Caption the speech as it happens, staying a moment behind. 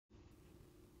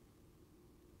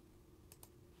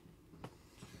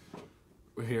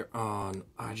We're here on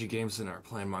IG Game Center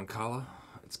playing Mancala.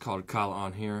 It's called Kalah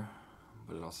on here,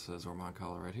 but it also says we're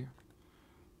Mancala right here.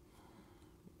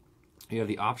 You have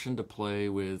the option to play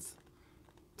with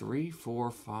 3,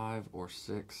 4, 5, or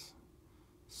 6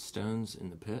 stones in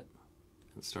the pit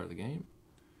at the start of the game,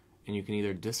 and you can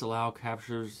either disallow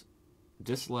capture of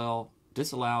 0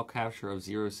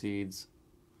 seeds,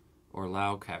 or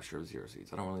allow capture of 0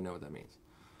 seeds. I don't really know what that means,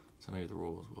 so maybe the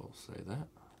rules will say that.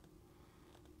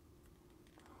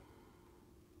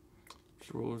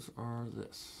 The rules are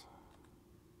this.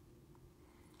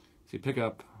 So you pick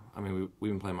up, we've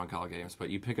been playing Mancala games, but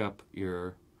you pick up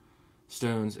your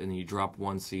stones and you drop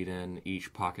 1 seed in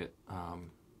each pocket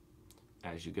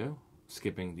as you go,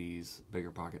 skipping these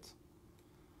bigger pockets.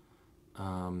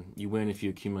 You win if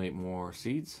you accumulate more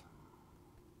seeds.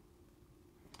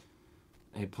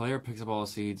 A player picks up all the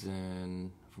seeds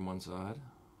from one side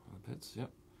of the pits. Yep.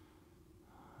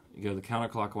 You go the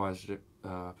counterclockwise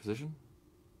position.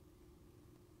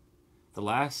 The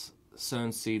last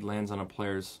sown seed lands on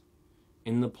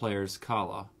in the player's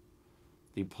Kalah.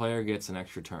 The player gets an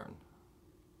extra turn.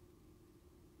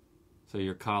 So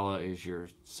your Kalah is your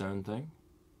sown thing.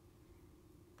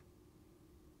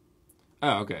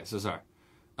 Oh, okay. So sorry.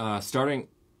 Starting,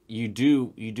 you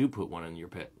do put one in your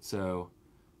pit. So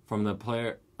from the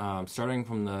player, starting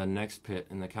from the next pit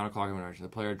in the counterclockwise direction, the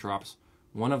player drops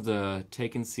one of the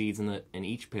taken seeds in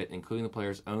each pit, including the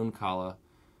player's own Kalah,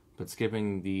 but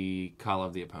skipping the Kalah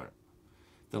of the opponent.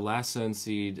 The last sown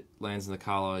seed lands in the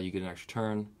Kalah, you get an extra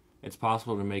turn. It's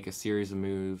possible to make a series of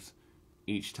moves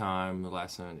each time the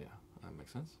last sown, yeah, that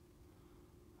makes sense.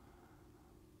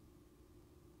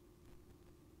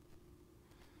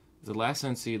 The last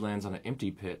sown seed lands on an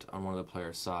empty pit on one of the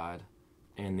player's side,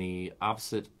 and the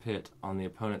opposite pit on the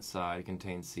opponent's side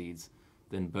contains seeds.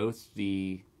 Then both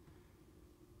the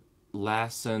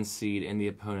last sown seed and the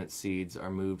opponent's seeds are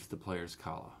moved to the player's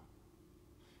Kalah.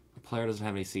 The player doesn't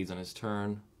have any seeds on his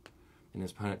turn, and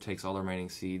his opponent takes all the remaining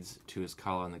seeds to his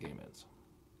Kalah and the game ends.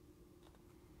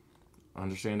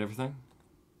 Understand everything?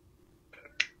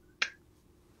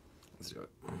 Let's do it.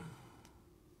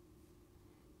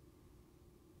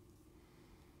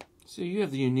 So you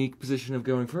have the unique position of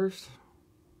going first.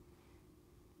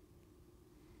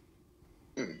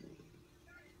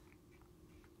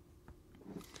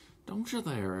 Don't you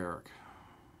there, Eric?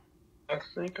 I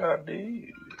think I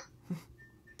did.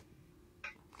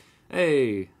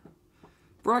 Hey,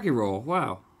 Brocky roll.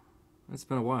 Wow, it's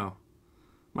been a while.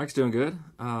 Mike's doing good.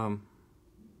 Something's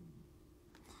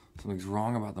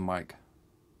wrong about the mic.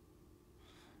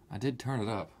 I did turn it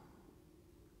up.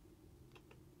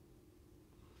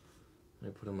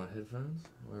 Let me put on my headphones,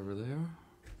 wherever they are.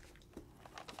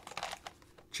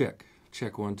 Check.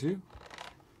 Check 1 2.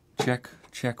 Check.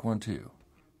 Check 1 2.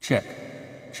 Check.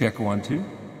 Check 1 2.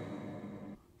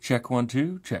 Check 1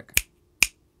 2. Check.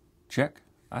 Check.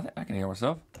 I can hear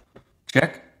myself.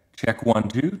 Check. Check 1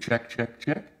 2. Check. Check.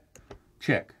 Check.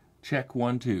 Check. Check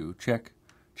 1 2. Check.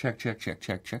 Check. Check. Check.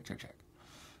 Check. Check. Check. Check.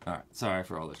 All right. Sorry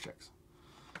for all those checks.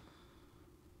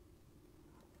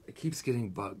 It keeps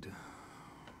getting bugged.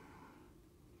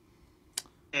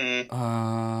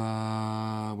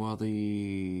 Well,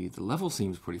 the level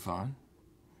seems pretty fine.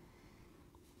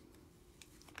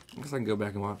 I guess I can go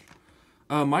back and watch.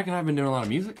 Mike and I have been doing a lot of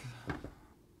music.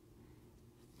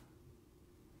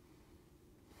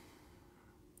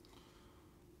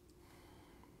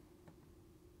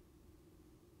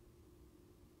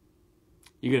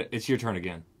 It's your turn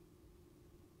again.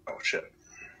 Oh shit.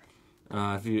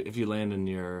 If you land in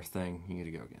your thing, you get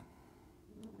to go again.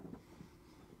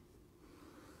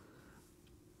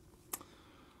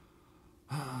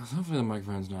 So hopefully the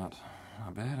microphone's not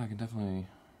bad. I can definitely.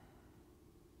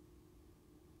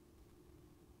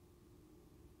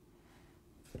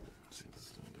 Let's see what this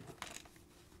is gonna do.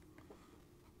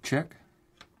 Check.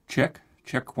 Check.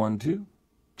 Check 1 2.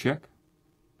 Check.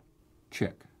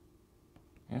 Check.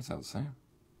 Yeah, it sounds the same.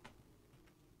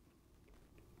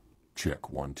 Check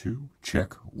 1 2.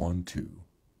 Check 1 2.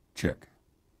 Check.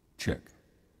 Check.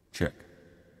 Check.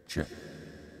 Check.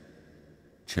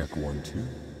 Check 1 2.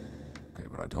 Okay,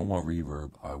 but I don't want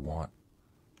reverb. I want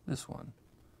this one.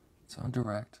 It's on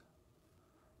direct.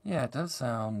 Yeah, it does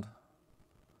sound.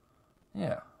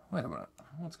 Yeah. Wait a minute.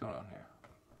 What's going on here?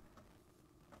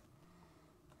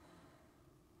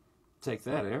 Take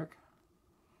that, Eric.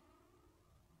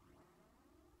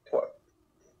 What?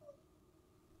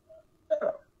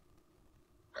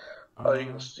 Oh, you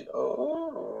can see.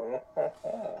 Oh.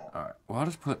 Alright. Well, I'll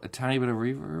just put a tiny bit of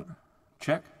reverb.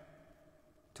 Check.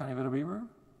 Tiny bit of reverb.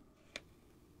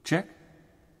 Check.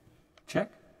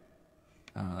 Check.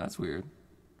 Oh, that's weird.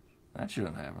 That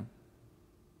shouldn't happen.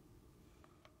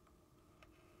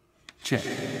 Check.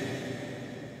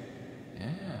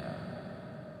 Yeah.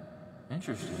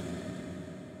 Interesting.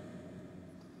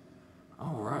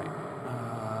 All right.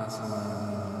 So I'm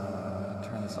gonna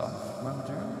turn this off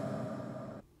momentarily.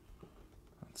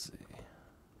 Let's see.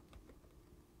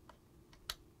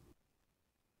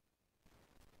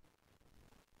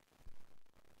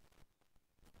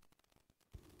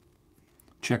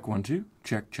 Check 1 2.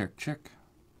 Check check check.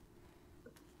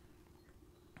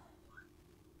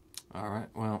 All right.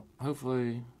 Well,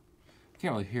 hopefully, I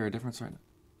can't really hear a difference right now.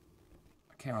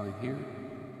 I can't really hear.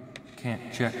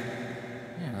 Can't check.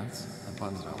 Yeah, that's the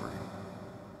button's not working.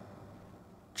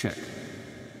 Check.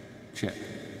 Check.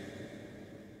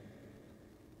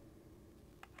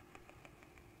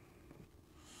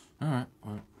 All right.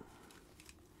 Well,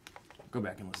 go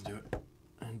back and let's do it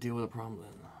and deal with the problem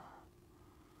then.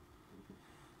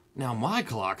 Now my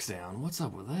clock's down. What's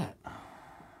up with that?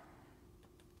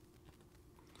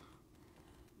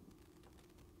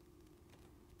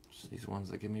 Just these ones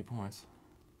that give me points.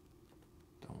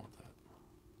 Don't want that.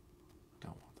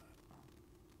 Don't want that.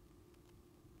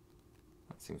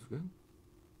 That seems good.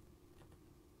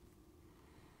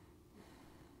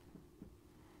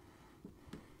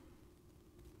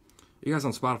 You guys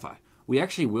on Spotify. We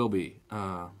actually will be.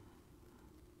 We're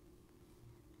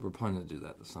planning to do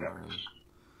that this summer.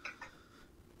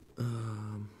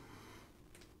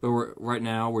 But right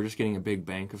now we're just getting a big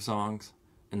bank of songs,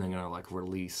 and then gonna like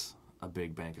release a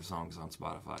big bank of songs on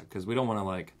Spotify because we don't want to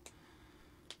like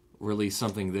release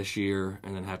something this year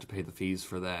and then have to pay the fees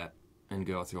for that and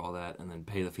go through all that and then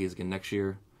pay the fees again next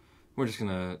year. We're just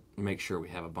gonna make sure we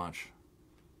have a bunch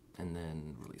and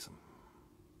then release them.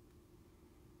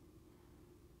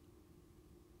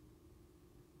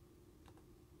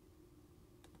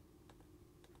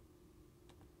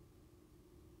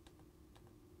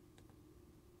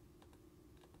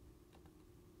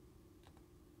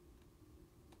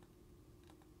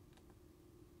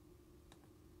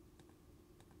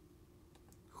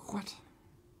 What?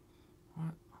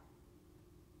 What?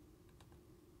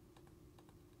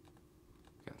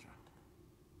 Gotcha.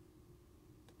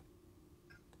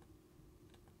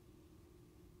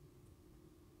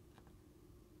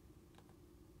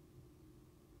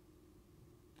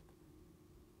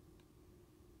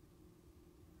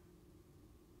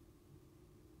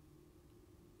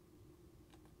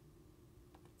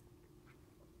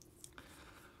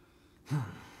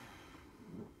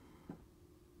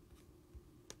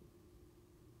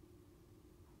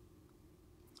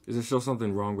 Is there still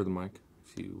something wrong with the mic?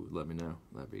 If you would let me know,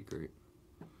 that'd be great.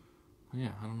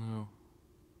 Yeah, I don't know.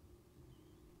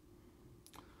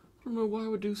 I don't know why it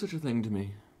would do such a thing to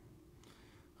me.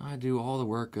 I do all the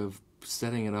work of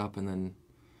setting it up and then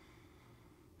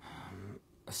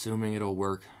assuming it'll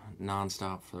work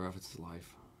nonstop for the rest of its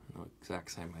life in the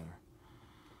exact same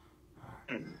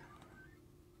manner.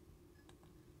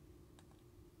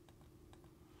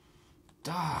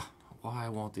 Duh! Why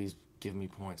won't these give me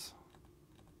points?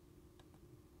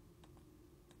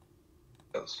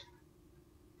 Yes.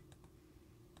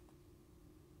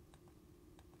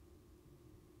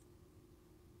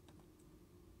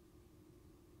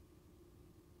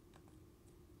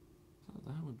 So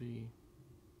that would be...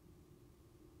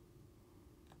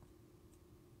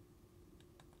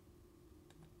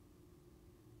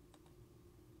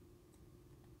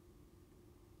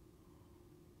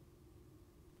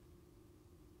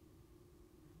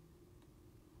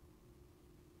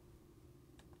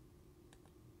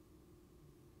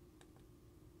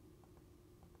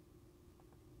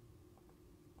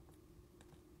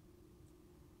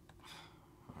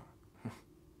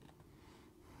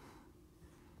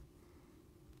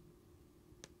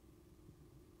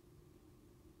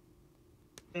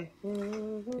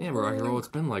 Yeah, bro, Hero, it's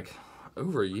been like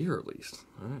over a year at least.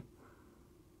 Alright.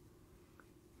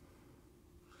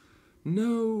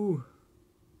 No!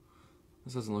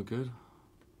 This doesn't look good.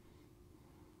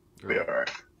 Be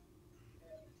alright.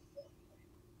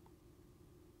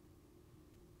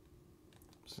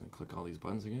 Just gonna click all these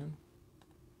buttons again.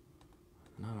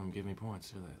 None of them give me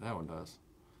points, do they? That one does.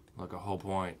 Look, a whole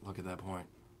point. Look at that point.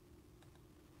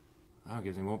 That one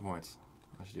gives me more points.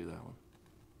 I should do that one.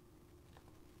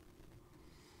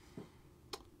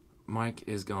 Mike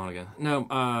is gone again. No,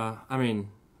 I mean,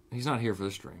 he's not here for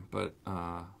the stream, but,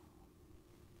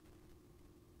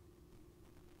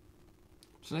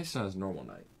 tonight's not his normal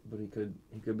night, but he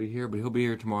could be here, but he'll be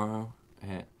here tomorrow,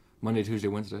 and Monday, Tuesday,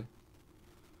 Wednesday.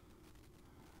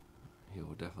 He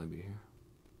will definitely be here.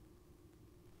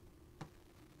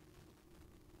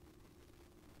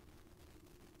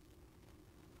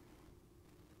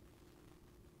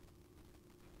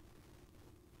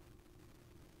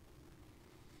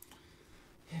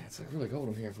 Yeah, It's like really cold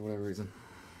in here for whatever reason.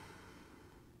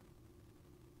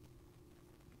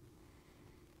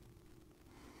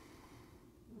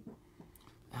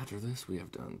 After this, we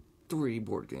have done 3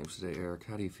 board games today, Eric.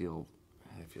 How do you feel?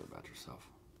 How do you feel about yourself?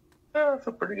 Yeah, I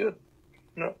feel pretty good.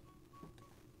 No.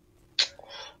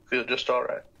 Feel just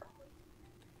alright.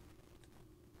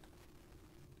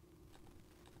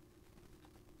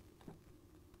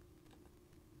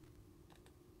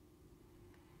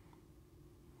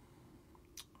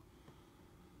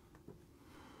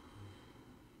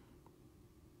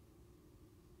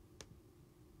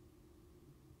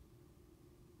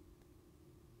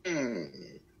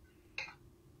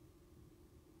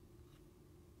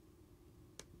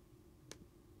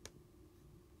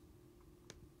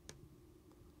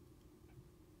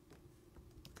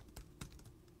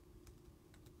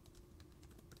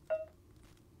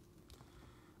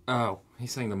 Oh,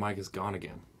 he's saying the mic is gone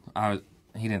again.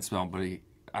 He didn't spell, but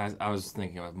I was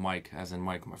thinking of Mike, as in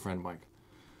Mike, my friend Mike.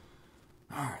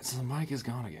 All right, so the mic is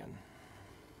gone again.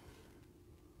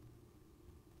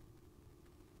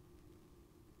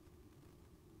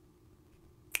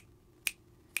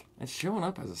 It's showing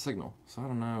up as a signal, so I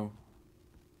don't know.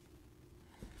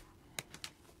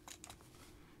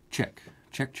 Check,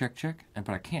 check, check, check. But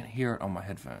I can't hear it on my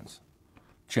headphones.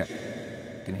 Check.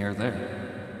 Can hear it there.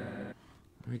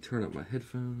 Let me turn up my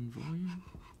headphone volume.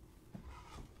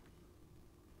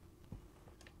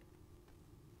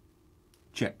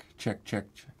 Check, check,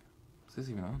 check, check. Is this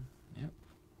even on? Yep.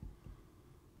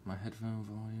 My headphone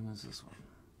volume is this one.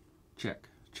 Check,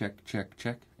 check, check,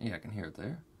 check. Yeah, I can hear it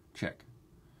there. Check.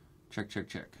 Check, check,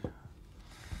 check.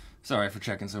 Sorry for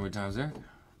checking so many times there.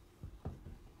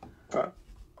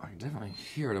 I can definitely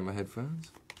hear it on my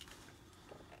headphones.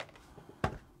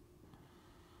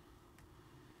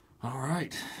 All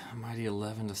right, mighty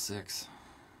 11-6.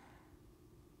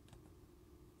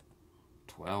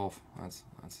 12. That's.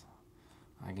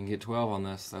 I can get 12 on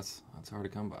this. That's hard to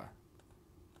come by.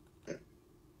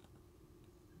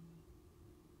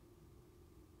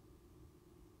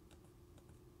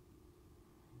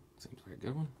 Seems like a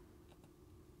good one.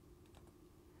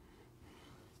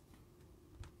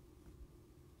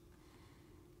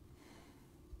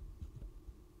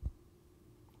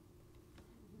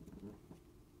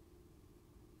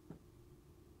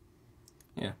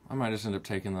 Yeah, I might just end up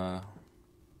taking the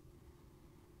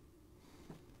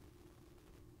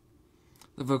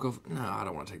vocal. No, I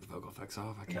don't want to take the vocal effects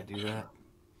off. I can't do that.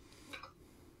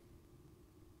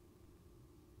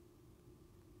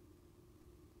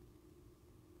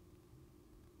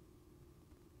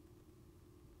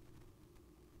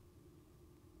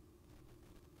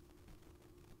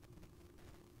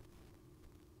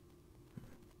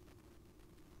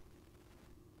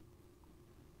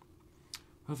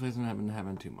 Hopefully it hasn't been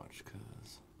having too much,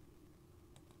 because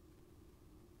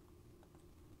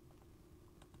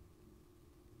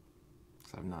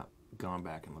I've not gone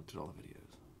back and looked at all the videos.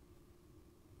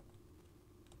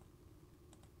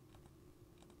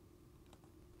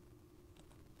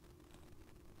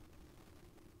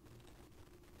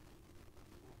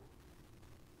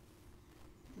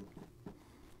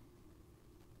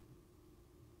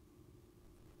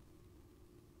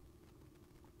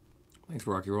 Thanks,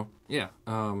 Rocky Roll. Yeah,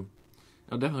 it'll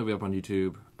definitely be up on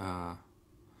YouTube, and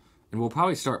we'll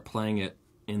probably start playing it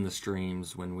in the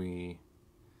streams when we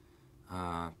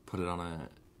put it on a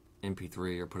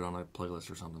MP3 or put it on a playlist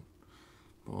or something.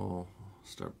 We'll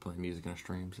start playing music in our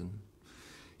streams, and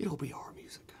it'll be our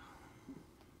music.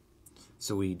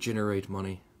 So we generate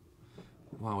money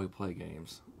while we play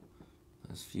games.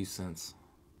 There's a few cents.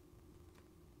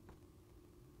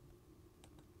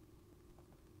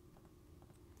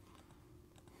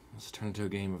 Let's turn into a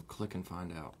game of click and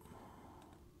find out.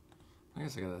 I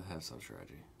guess I gotta have some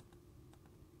strategy.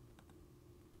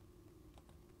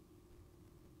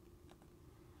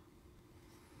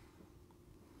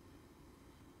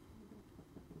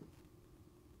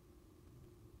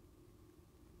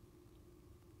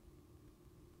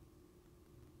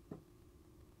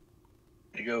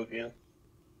 You go again.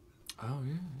 Oh,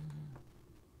 yeah.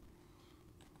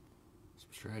 Some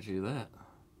strategy to that.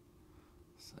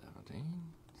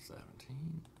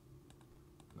 17,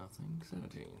 nothing,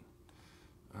 17.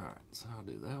 Alright, so I'll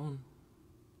do that one.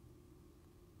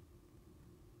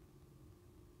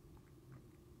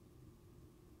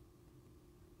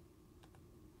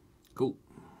 Cool.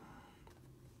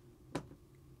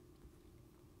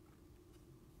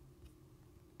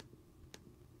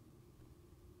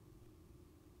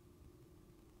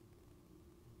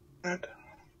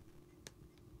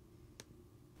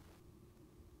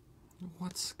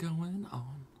 What's going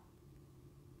on?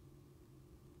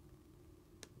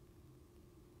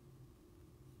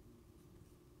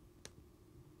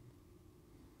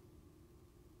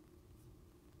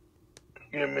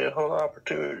 give me a whole lot of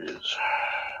opportunities.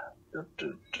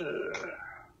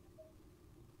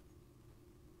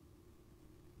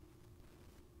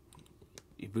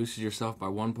 You boosted yourself by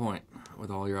 1 point with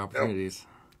all your opportunities.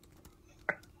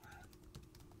 Yep.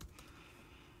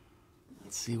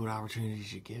 Let's see what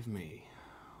opportunities you give me.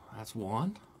 That's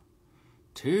 1.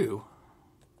 2.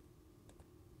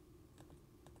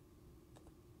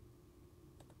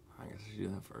 I guess I should do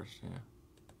that first, yeah.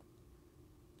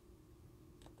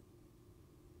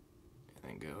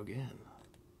 And then go again.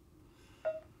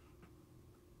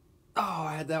 Oh,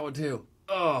 I had that one too.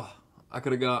 Oh, I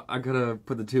could have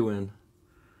put the 2 in.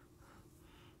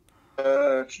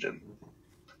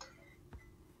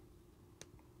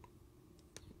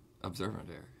 Observant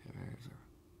there. Yeah, very observant.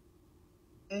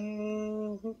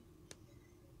 Mm-hmm.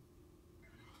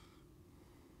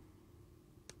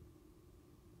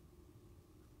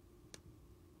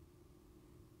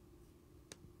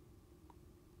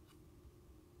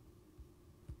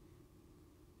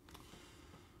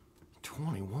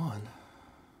 $21.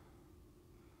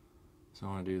 So I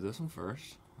want to do this one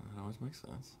first. That always makes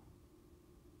sense.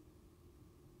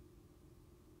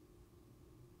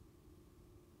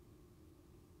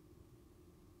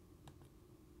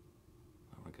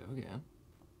 I'm going to go again.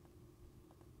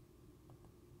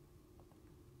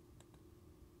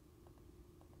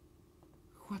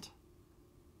 What?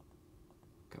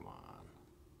 Come on.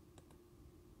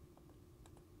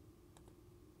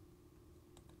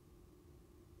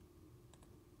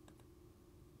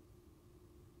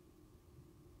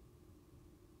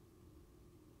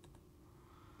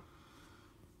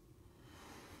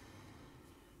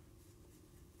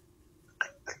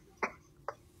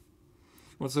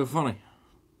 What's so funny?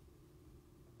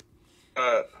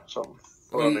 Something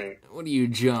funny. What are you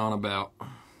John about?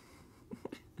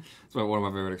 It's one of my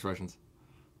favorite expressions.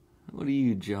 What are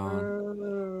you,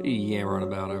 John? What are you yammering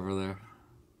about over there?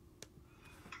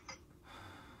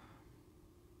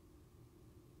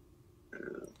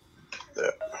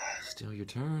 Still your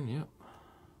turn, yep.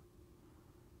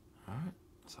 Alright,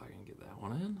 so I can get that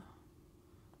one in.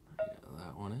 Get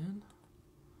that one in.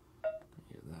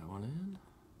 Get that one in.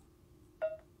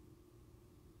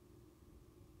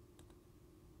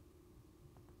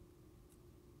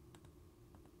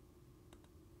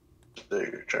 Still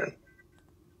your turn.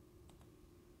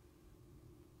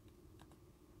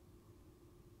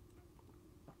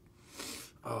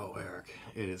 Oh, Eric,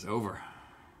 it is over.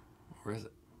 Or is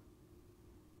it?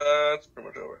 It's pretty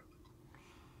much over.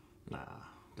 Nah,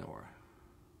 don't worry.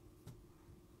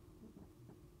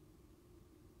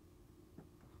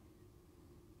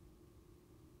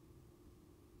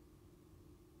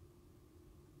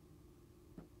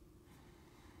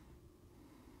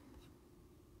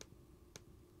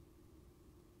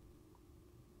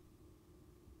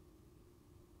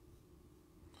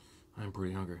 I'm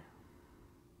pretty hungry.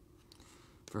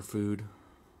 For food.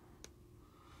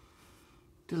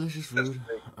 Delicious food.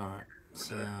 Alright,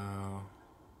 so... I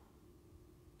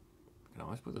can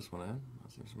always put this one in.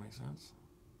 That seems to make sense.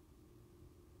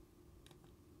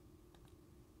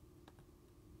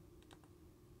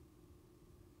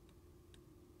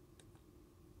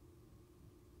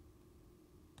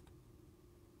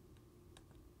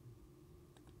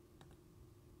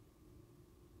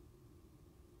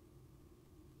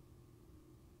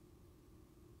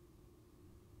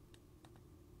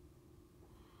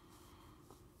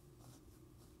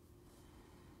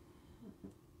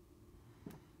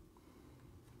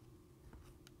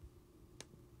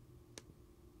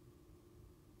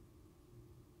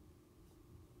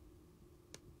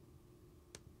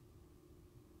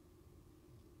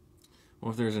 Well,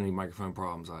 if there's any microphone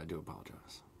problems, I do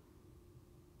apologize.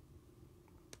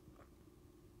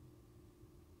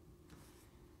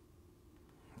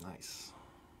 Nice.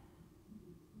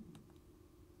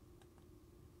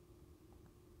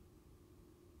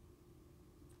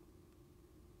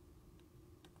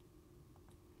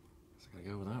 Guess I gotta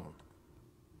go with that one.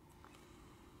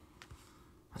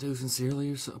 I do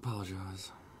sincerely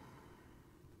apologize.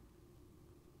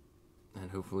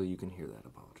 And hopefully you can hear that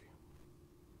apology.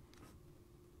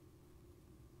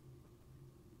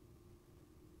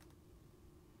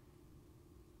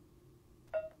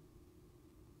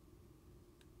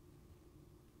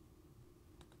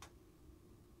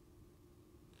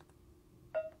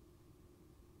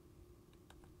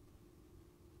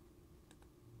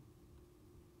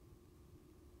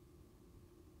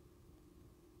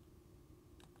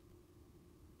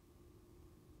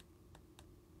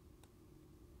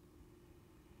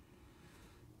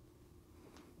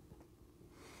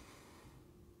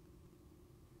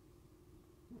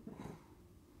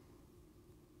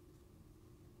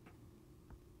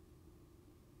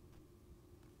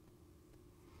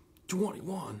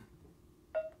 21.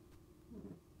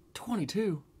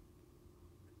 22.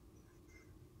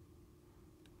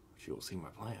 She will see my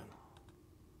plan.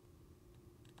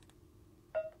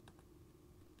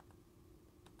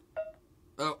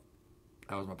 Oh,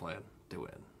 that was my plan to win.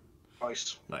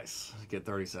 Nice. Nice. Get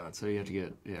 37. So you have to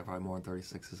get, probably more than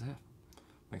 36 is half.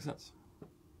 Makes sense.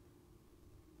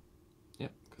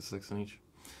 Yep, because 6 in each.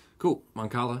 Cool.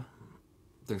 Mancala,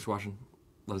 thanks for watching.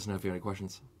 Let us know if you have any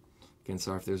questions. Again,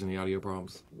 sorry if there's any audio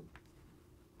problems.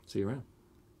 See you around.